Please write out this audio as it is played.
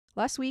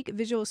Last week,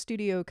 Visual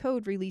Studio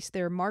Code released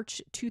their March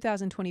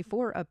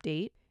 2024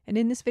 update, and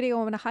in this video,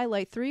 I'm going to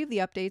highlight 3 of the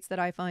updates that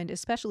I find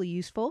especially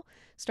useful,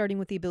 starting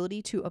with the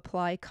ability to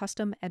apply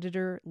custom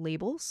editor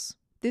labels.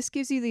 This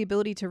gives you the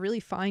ability to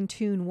really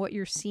fine-tune what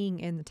you're seeing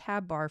in the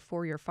tab bar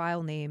for your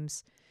file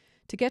names.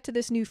 To get to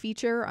this new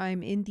feature,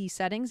 I'm in the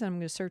settings, and I'm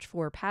going to search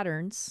for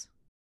patterns.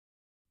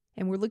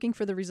 And we're looking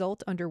for the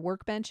result under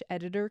Workbench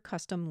Editor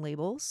Custom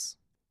Labels.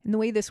 And the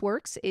way this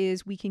works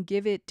is we can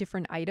give it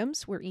different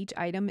items where each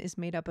item is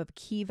made up of a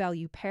key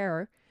value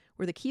pair,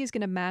 where the key is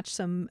going to match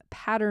some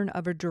pattern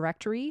of a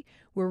directory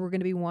where we're going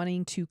to be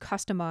wanting to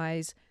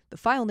customize the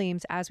file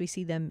names as we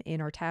see them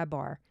in our tab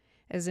bar.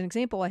 As an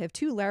example, I have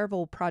 2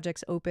 Laravel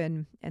projects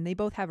open and they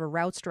both have a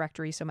routes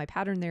directory. So my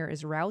pattern there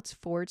is routes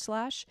 /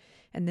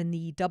 and then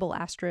the double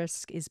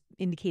asterisk is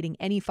indicating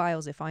any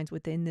files it finds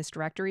within this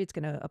directory. It's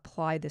going to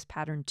apply this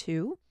pattern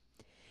to.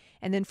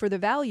 And then for the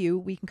value,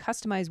 we can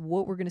customize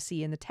what we're going to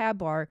see in the tab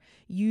bar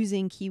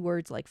using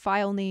keywords like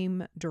file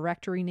name,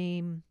 directory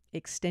name,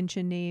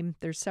 extension name.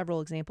 There's several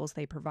examples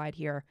they provide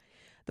here.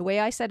 The way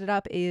I set it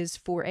up is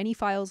for any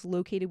files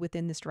located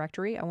within this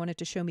directory, I want it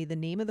to show me the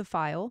name of the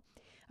file.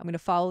 I'm going to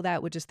follow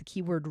that with just the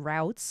keyword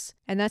routes.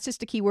 And that's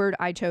just a keyword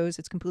I chose.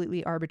 It's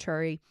completely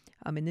arbitrary.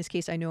 In this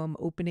case, I know I'm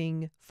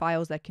opening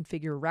files that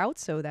configure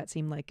routes, so that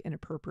seemed like an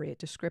appropriate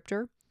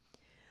descriptor.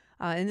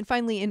 And then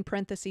finally, in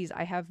parentheses,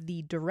 I have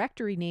the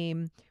directory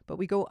name, but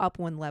we go up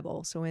 1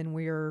 level. So when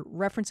we're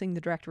referencing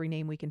the directory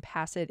name, we can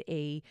pass it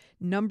a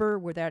number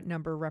where that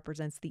number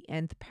represents the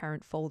nth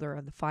parent folder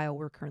of the file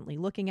we're currently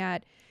looking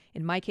at.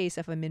 In my case,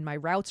 if I'm in my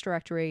routes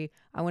directory,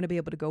 I want to be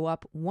able to go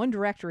up 1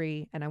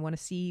 directory and I want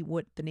to see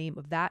what the name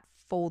of that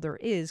folder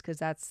is because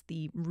that's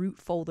the root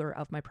folder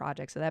of my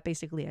project. So that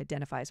basically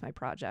identifies my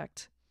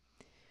project.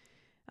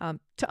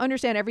 To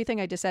understand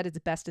everything I just said, it's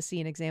best to see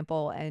an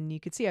example. And you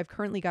can see I've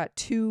currently got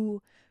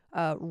 2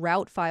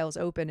 route files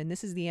open, and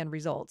this is the end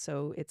result.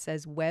 So it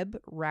says web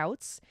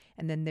routes,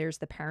 and then there's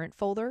the parent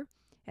folder.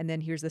 And then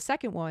here's the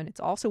second one.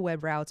 It's also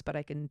web routes, but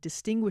I can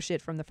distinguish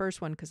it from the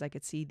first one because I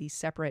could see the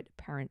separate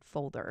parent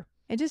folder.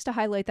 And just to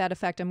highlight that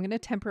effect, I'm going to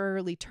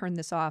temporarily turn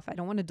this off. I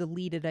don't want to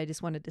delete it. I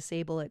just want to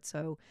disable it. So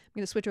I'm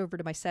going to switch over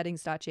to my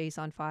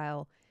settings.json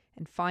file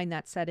and find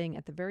that setting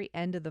at the very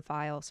end of the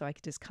file so I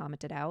could just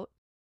comment it out.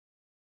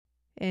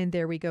 And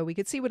there we go. We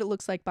could see what it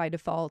looks like by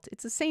default.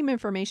 It's the same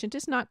information,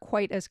 just not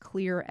quite as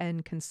clear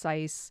and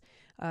concise.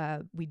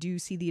 We do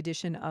see the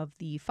addition of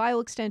the file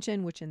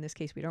extension, which in this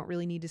case we don't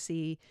really need to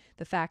see.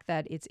 The fact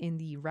that it's in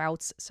the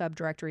routes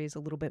subdirectory is a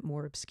little bit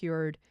more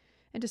obscured.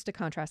 And just to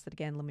contrast it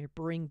again, let me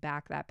bring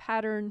back that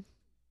pattern.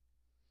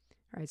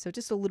 All right, so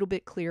just a little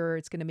bit clearer.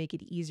 It's going to make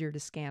it easier to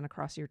scan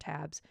across your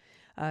tabs,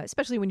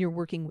 especially when you're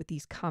working with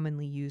these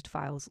commonly used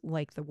files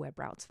like the web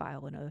routes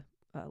file in a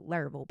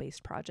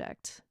Laravel-based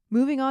project.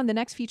 Moving on, the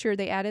next feature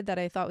they added that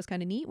I thought was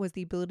kind of neat was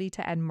the ability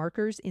to add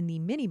markers in the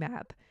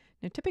minimap.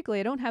 Now, typically,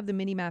 I don't have the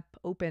minimap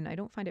open. I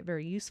don't find it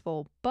very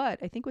useful, but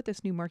I think with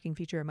this new marking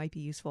feature, it might be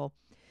useful.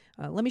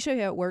 Let me show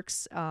you how it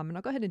works, and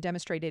I'll go ahead and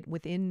demonstrate it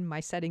within my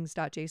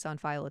settings.json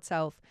file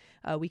itself.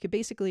 We could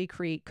basically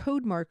create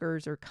code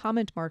markers or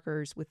comment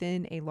markers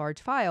within a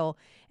large file,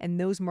 and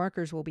those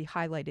markers will be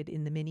highlighted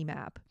in the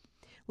minimap.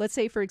 Let's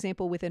say, for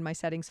example, within my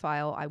settings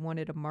file, I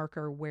wanted a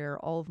marker where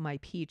all of my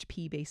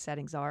PHP-based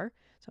settings are.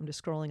 So I'm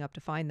just scrolling up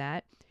to find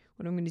that.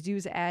 What I'm going to do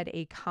is add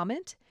a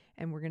comment,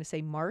 and we're going to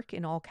say mark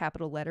in all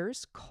capital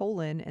letters,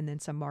 colon, and then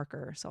some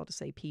marker. So I'll just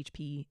say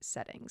PHP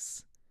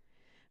settings.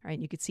 All right,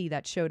 and you can see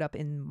that showed up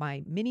in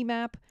my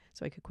minimap,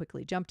 so I could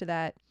quickly jump to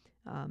that.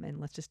 And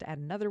let's just add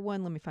another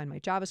one. Let me find my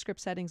JavaScript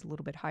settings a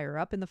little bit higher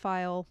up in the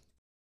file.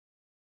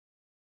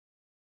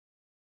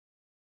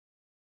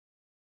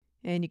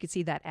 And you can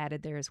see that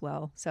added there as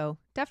well. So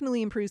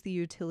definitely improves the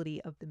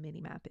utility of the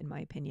minimap in my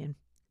opinion.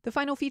 The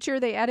final feature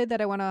they added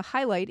that I want to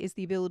highlight is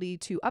the ability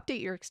to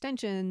update your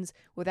extensions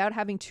without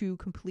having to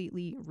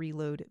completely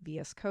reload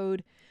VS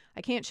Code.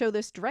 I can't show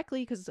this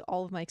directly because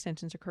all of my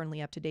extensions are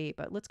currently up to date,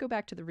 but let's go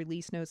back to the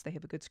release notes. They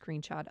have a good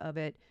screenshot of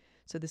it.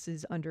 So this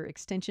is under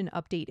extension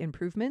update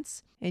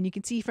improvements. And you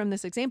can see from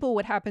this example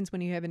what happens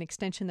when you have an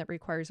extension that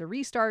requires a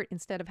restart.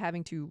 Instead of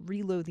having to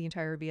reload the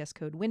entire VS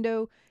Code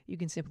window, you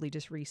can simply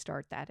just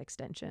restart that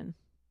extension.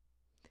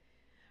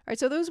 All right,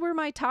 so those were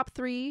my top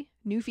 3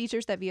 new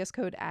features that VS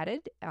Code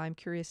added. I'm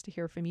curious to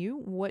hear from you.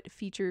 What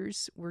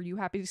features were you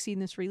happy to see in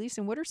this release?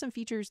 And what are some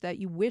features that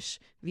you wish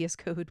VS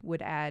Code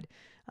would add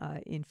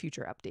in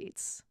future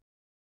updates?